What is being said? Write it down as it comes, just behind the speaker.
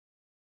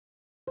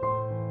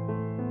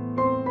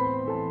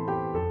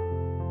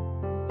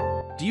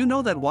Do you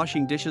know that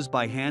washing dishes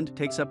by hand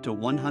takes up to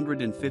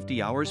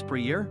 150 hours per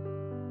year?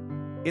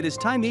 It is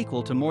time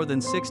equal to more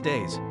than 6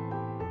 days.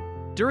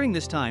 During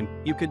this time,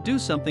 you could do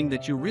something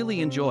that you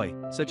really enjoy,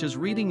 such as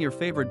reading your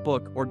favorite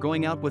book or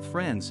going out with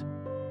friends.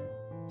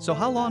 So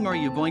how long are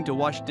you going to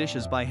wash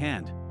dishes by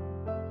hand?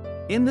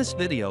 In this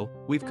video,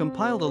 we've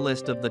compiled a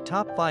list of the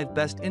top 5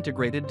 best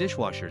integrated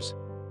dishwashers.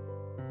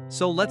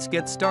 So let's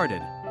get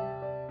started.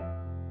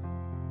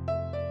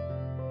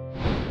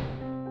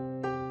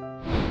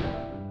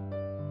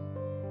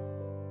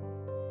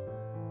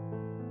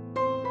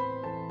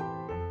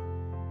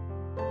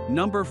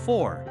 Number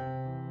 4.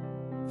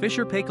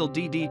 Fisher Paykel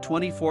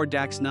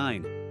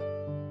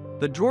DD24DAX9.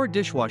 The drawer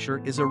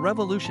dishwasher is a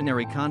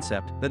revolutionary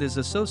concept that is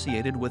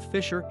associated with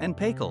Fisher and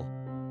Paykel.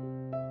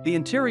 The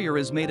interior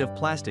is made of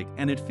plastic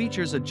and it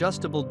features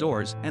adjustable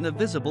doors and a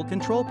visible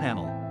control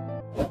panel.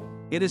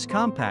 It is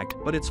compact,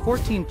 but its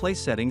 14 place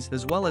settings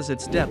as well as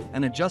its depth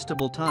and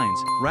adjustable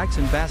tines, racks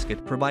and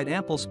basket provide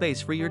ample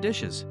space for your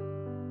dishes.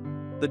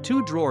 The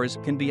 2 drawers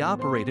can be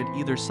operated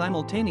either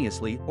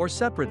simultaneously or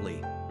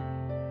separately.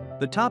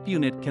 The top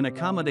unit can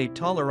accommodate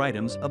taller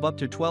items of up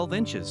to 12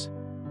 inches.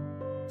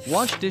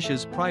 Wash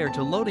dishes prior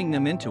to loading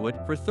them into it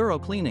for thorough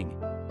cleaning.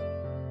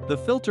 The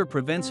filter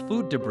prevents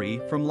food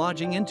debris from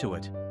lodging into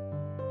it.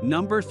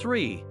 Number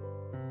 3.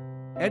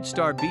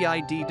 EdgeStar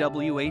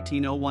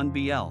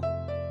BIDW1801BL.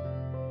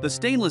 The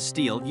stainless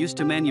steel used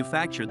to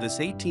manufacture this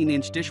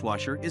 18-inch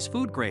dishwasher is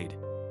food grade.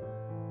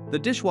 The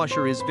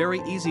dishwasher is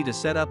very easy to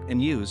set up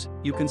and use.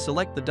 You can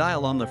select the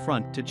dial on the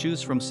front to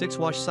choose from 6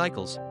 wash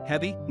cycles: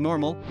 heavy,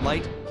 normal,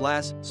 light,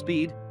 glass,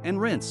 speed, and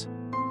rinse.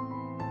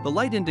 The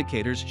light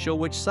indicators show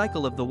which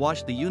cycle of the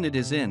wash the unit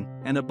is in,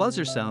 and a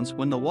buzzer sounds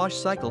when the wash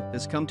cycle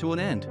has come to an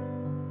end.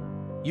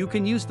 You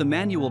can use the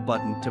manual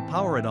button to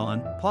power it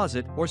on, pause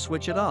it, or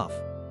switch it off.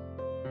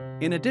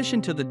 In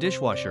addition to the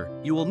dishwasher,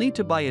 you will need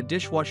to buy a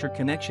dishwasher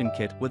connection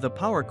kit with a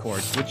power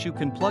cord which you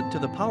can plug to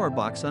the power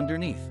box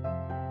underneath.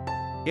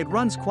 It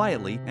runs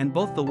quietly and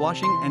both the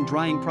washing and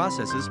drying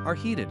processes are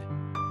heated.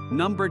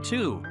 Number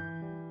 2.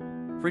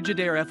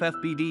 Frigidaire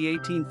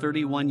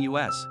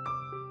FFBD1831US.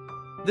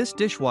 This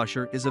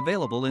dishwasher is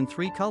available in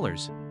 3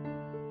 colors.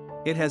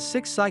 It has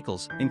 6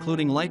 cycles,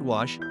 including light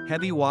wash,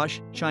 heavy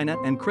wash, china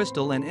and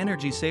crystal and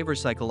energy saver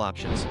cycle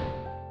options.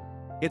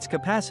 Its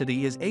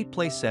capacity is 8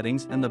 place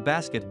settings and the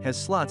basket has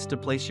slots to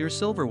place your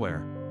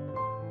silverware.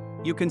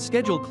 You can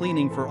schedule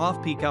cleaning for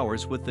off-peak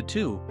hours with the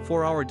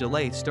 4-hour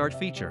delay start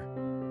feature.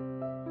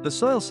 The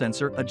soil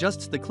sensor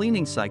adjusts the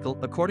cleaning cycle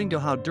according to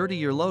how dirty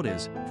your load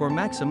is, for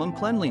maximum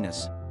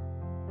cleanliness.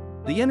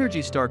 The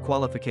Energy Star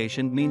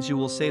qualification means you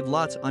will save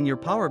lots on your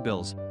power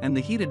bills, and the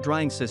heated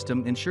drying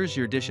system ensures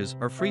your dishes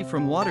are free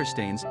from water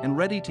stains and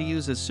ready to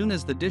use as soon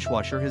as the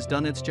dishwasher has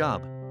done its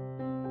job.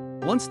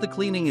 Once the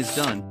cleaning is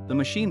done, the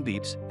machine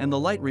beeps and the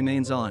light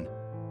remains on.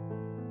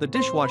 The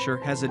dishwasher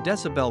has a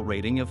decibel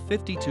rating of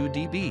 52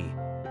 dB.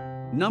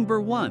 Number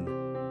 1.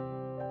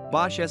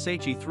 Bosch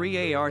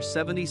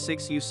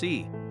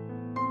SHE3AR76UC.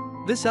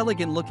 This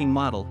elegant-looking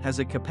model has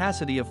a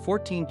capacity of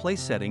 14 place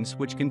settings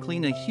which can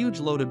clean a huge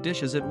load of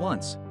dishes at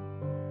once.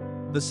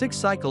 The 6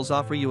 cycles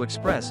offer you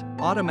express,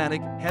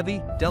 automatic,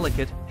 heavy,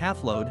 delicate,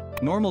 half-load,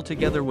 normal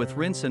together with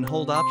rinse and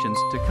hold options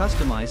to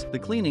customize the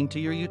cleaning to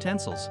your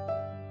utensils.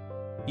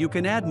 You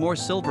can add more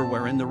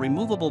silverware in the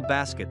removable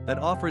basket that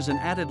offers an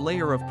added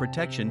layer of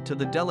protection to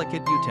the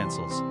delicate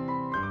utensils.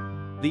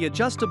 The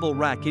adjustable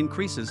rack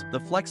increases the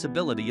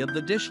flexibility of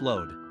the dish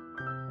load.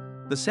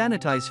 The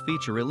sanitize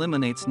feature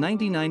eliminates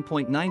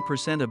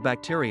 99.9% of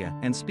bacteria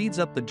and speeds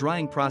up the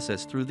drying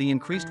process through the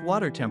increased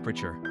water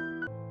temperature.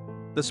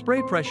 The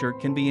spray pressure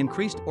can be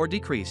increased or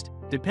decreased,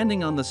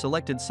 depending on the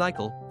selected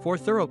cycle, for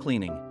thorough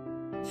cleaning.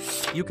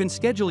 You can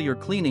schedule your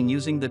cleaning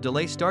using the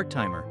delay start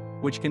timer,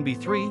 which can be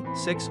 3,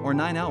 6, or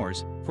 9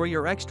 hours, for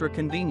your extra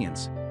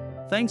convenience.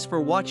 Thanks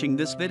for watching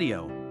this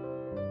video.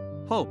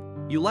 Hope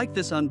you like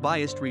this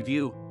unbiased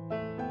review.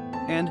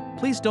 And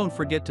please don't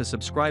forget to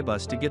subscribe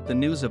us to get the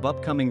news of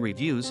upcoming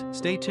reviews.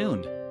 Stay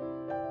tuned.